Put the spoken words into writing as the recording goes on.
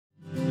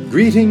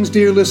Greetings,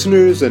 dear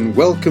listeners, and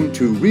welcome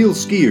to Real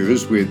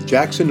Skiers with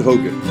Jackson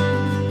Hogen.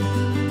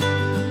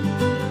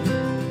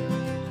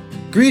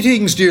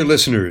 Greetings, dear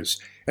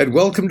listeners, and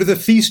welcome to the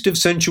Feast of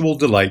Sensual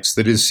Delights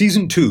that is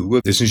Season 2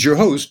 of This Is Your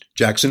Host,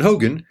 Jackson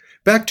Hogen,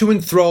 back to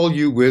enthrall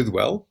you with,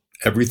 well,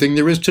 everything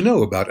there is to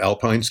know about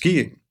alpine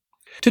skiing.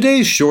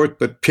 Today's short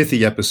but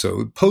pithy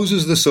episode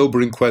poses the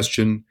sobering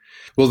question,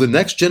 will the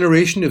next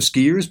generation of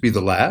skiers be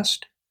the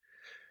last?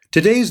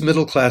 Today's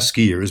middle-class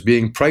skier is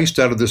being priced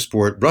out of the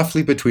sport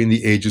roughly between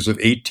the ages of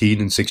 18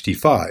 and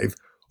 65,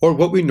 or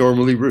what we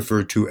normally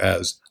refer to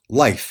as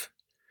life.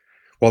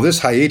 While this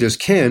hiatus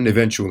can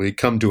eventually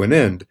come to an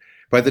end,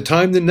 by the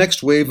time the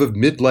next wave of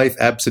midlife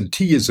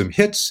absenteeism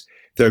hits,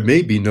 there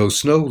may be no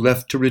snow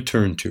left to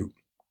return to.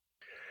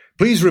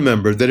 Please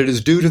remember that it is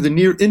due to the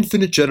near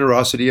infinite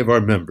generosity of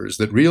our members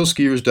that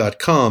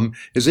RealSkiers.com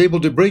is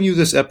able to bring you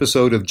this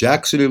episode of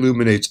Jackson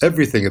Illuminates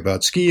Everything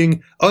About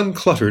Skiing,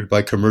 uncluttered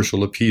by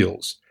commercial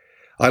appeals.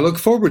 I look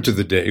forward to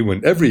the day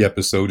when every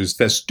episode is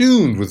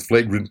festooned with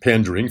flagrant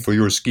pandering for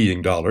your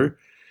skiing dollar,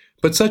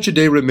 but such a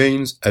day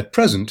remains, at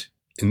present,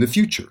 in the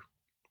future.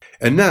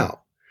 And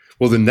now,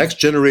 will the next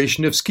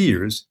generation of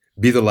skiers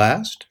be the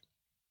last?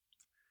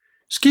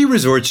 Ski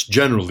resorts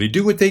generally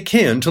do what they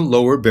can to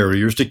lower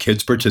barriers to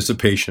kids'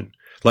 participation,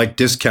 like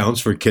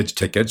discounts for kids'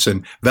 tickets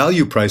and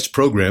value-priced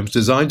programs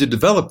designed to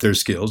develop their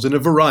skills in a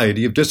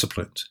variety of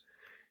disciplines.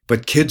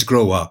 But kids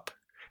grow up,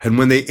 and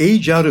when they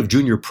age out of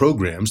junior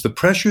programs, the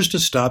pressures to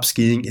stop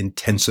skiing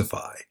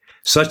intensify,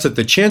 such that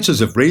the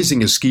chances of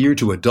raising a skier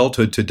to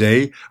adulthood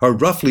today are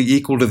roughly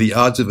equal to the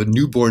odds of a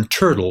newborn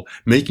turtle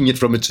making it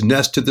from its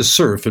nest to the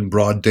surf in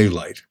broad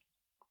daylight.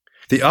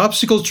 The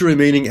obstacles to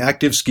remaining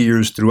active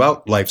skiers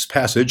throughout life's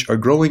passage are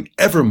growing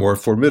ever more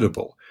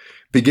formidable,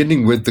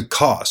 beginning with the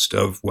cost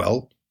of,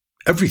 well,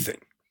 everything.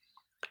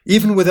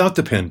 Even without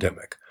the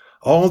pandemic,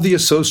 all the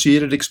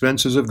associated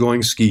expenses of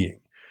going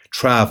skiing,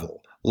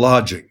 travel,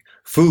 lodging,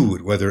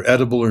 food, whether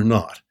edible or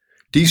not,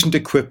 decent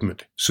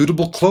equipment,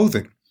 suitable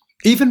clothing,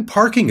 even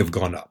parking have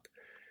gone up.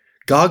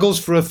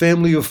 Goggles for a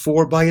family of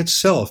 4 by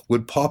itself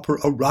would pauper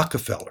a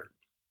Rockefeller.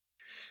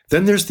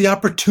 Then there's the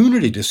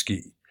opportunity to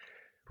ski.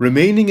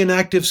 Remaining an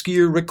active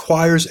skier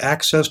requires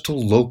access to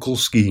local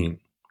skiing.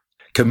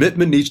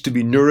 Commitment needs to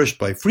be nourished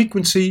by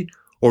frequency,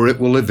 or it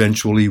will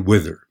eventually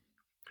wither.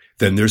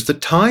 Then there's the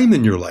time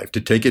in your life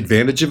to take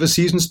advantage of a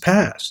season's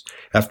pass.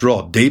 After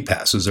all, day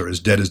passes are as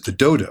dead as the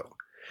dodo.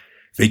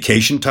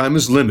 Vacation time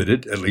is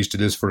limited, at least it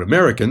is for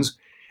Americans,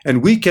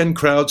 and weekend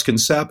crowds can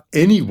sap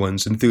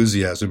anyone's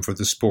enthusiasm for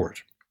the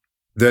sport.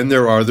 Then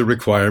there are the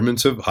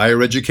requirements of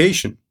higher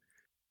education.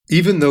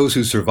 Even those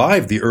who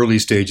survive the early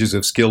stages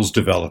of skills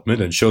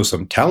development and show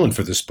some talent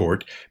for the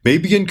sport may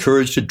be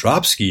encouraged to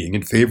drop skiing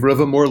in favor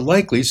of a more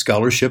likely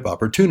scholarship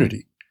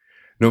opportunity.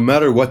 No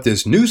matter what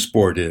this new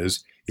sport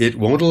is, it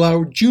won't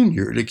allow a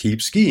junior to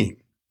keep skiing.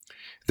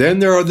 Then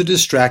there are the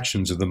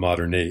distractions of the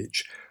modern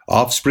age.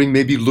 Offspring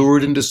may be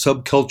lured into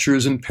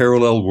subcultures and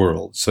parallel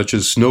worlds, such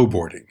as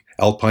snowboarding,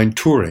 alpine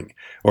touring,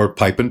 or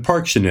pipe and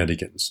park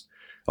shenanigans.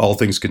 All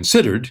things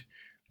considered,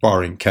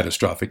 barring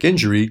catastrophic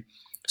injury,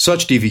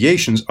 such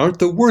deviations aren't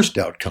the worst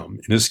outcome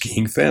in a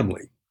skiing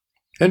family.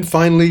 And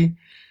finally,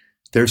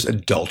 there's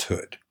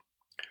adulthood.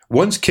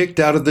 Once kicked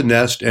out of the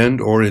nest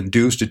and or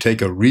induced to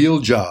take a real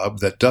job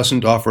that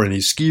doesn't offer any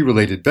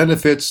ski-related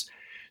benefits,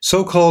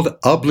 so-called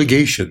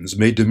obligations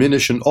may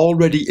diminish an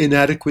already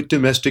inadequate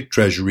domestic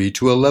treasury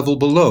to a level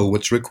below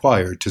what's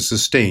required to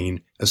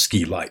sustain a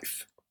ski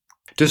life.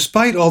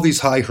 Despite all these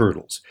high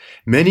hurdles,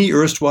 many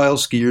erstwhile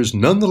skiers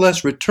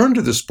nonetheless return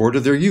to the sport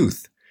of their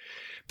youth.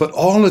 But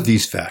all of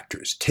these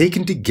factors,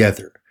 taken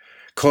together,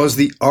 cause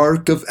the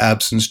arc of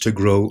absence to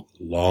grow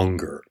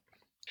longer.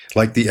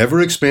 Like the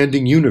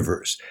ever-expanding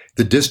universe,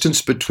 the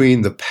distance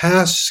between the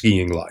past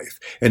skiing life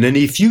and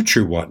any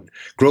future one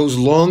grows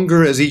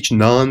longer as each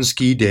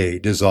non-ski day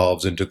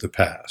dissolves into the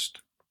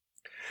past.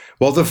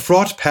 While the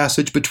fraught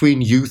passage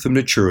between youth and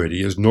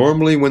maturity is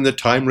normally when the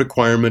time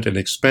requirement and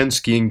expense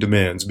skiing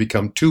demands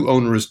become too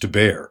onerous to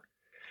bear,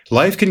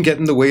 life can get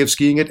in the way of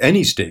skiing at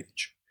any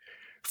stage.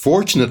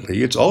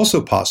 Fortunately, it's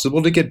also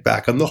possible to get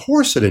back on the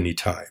horse at any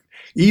time,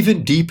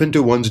 even deep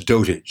into one's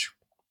dotage.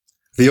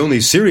 The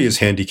only serious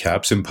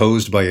handicaps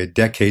imposed by a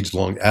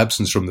decades-long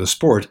absence from the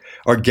sport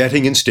are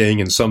getting and staying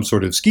in some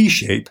sort of ski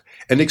shape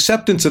and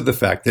acceptance of the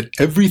fact that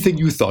everything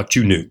you thought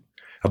you knew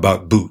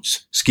about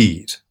boots,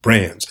 skis,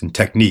 brands, and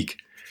technique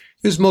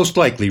is most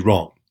likely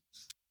wrong.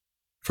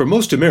 For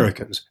most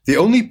Americans, the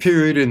only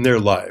period in their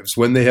lives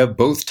when they have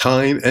both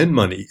time and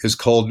money is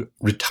called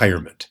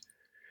retirement.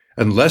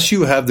 Unless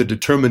you have the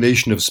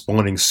determination of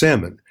spawning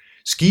salmon,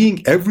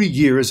 skiing every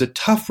year is a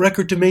tough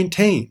record to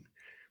maintain.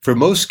 For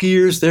most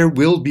skiers, there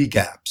will be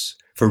gaps,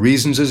 for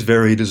reasons as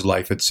varied as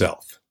life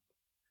itself.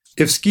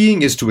 If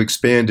skiing is to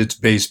expand its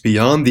base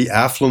beyond the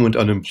affluent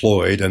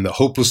unemployed and the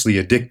hopelessly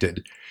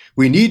addicted,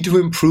 we need to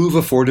improve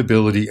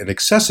affordability and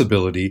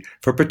accessibility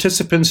for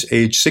participants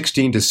aged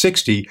 16 to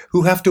 60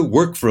 who have to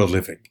work for a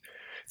living.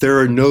 There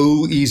are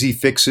no easy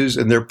fixes,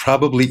 and there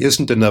probably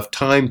isn't enough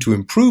time to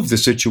improve the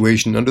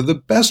situation under the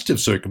best of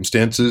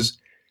circumstances,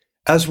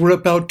 as we're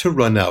about to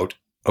run out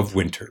of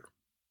winter.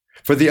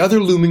 For the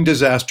other looming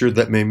disaster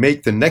that may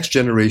make the next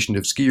generation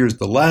of skiers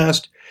the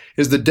last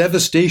is the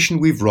devastation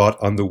we've wrought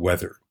on the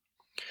weather.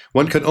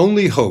 One can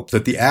only hope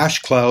that the ash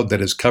cloud that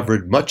has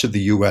covered much of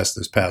the U.S.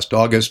 this past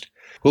August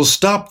will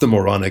stop the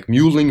moronic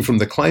mewling from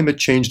the climate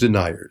change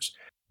deniers.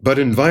 But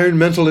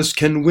environmentalists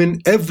can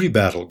win every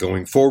battle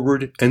going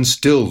forward and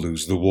still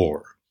lose the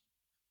war.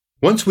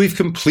 Once we've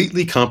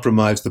completely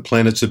compromised the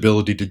planet's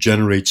ability to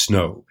generate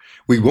snow,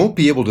 we won't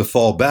be able to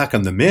fall back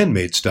on the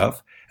man-made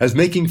stuff, as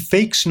making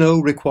fake snow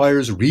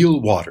requires real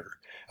water,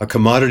 a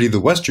commodity the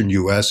western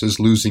U.S. is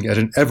losing at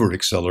an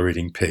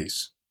ever-accelerating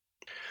pace.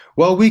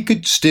 While we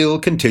could still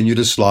continue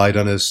to slide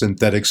on a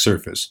synthetic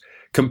surface,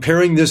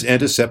 comparing this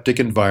antiseptic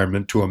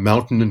environment to a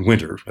mountain in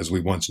winter, as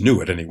we once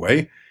knew it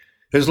anyway,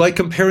 is like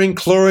comparing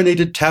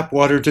chlorinated tap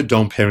water to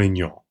Dom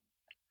Pérignon.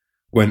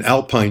 When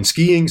alpine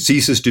skiing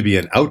ceases to be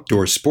an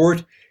outdoor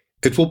sport,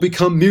 it will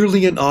become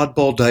merely an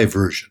oddball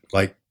diversion,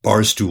 like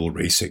barstool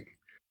racing.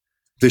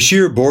 The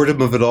sheer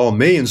boredom of it all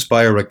may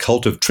inspire a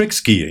cult of trick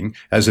skiing,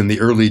 as in the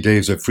early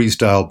days of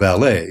freestyle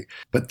ballet,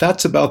 but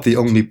that's about the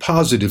only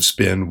positive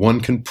spin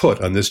one can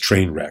put on this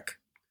train wreck.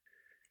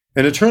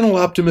 An eternal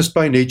optimist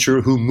by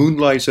nature who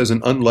moonlights as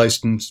an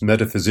unlicensed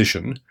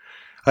metaphysician,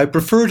 I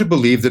prefer to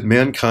believe that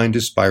mankind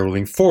is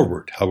spiraling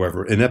forward,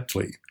 however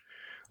ineptly.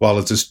 While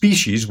as a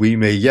species we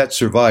may yet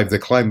survive the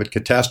climate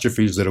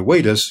catastrophes that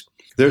await us,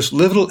 there's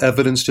little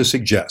evidence to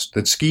suggest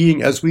that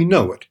skiing as we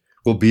know it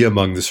will be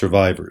among the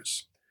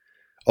survivors.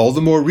 All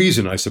the more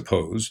reason, I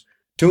suppose,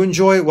 to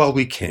enjoy it while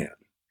we can.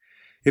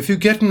 If you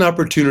get an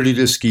opportunity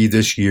to ski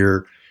this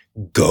year,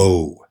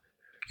 go.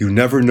 You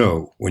never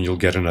know when you'll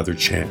get another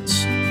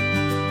chance.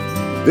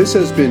 This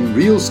has been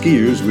Real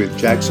Skiers with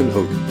Jackson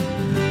Hogen.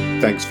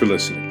 Thanks for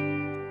listening.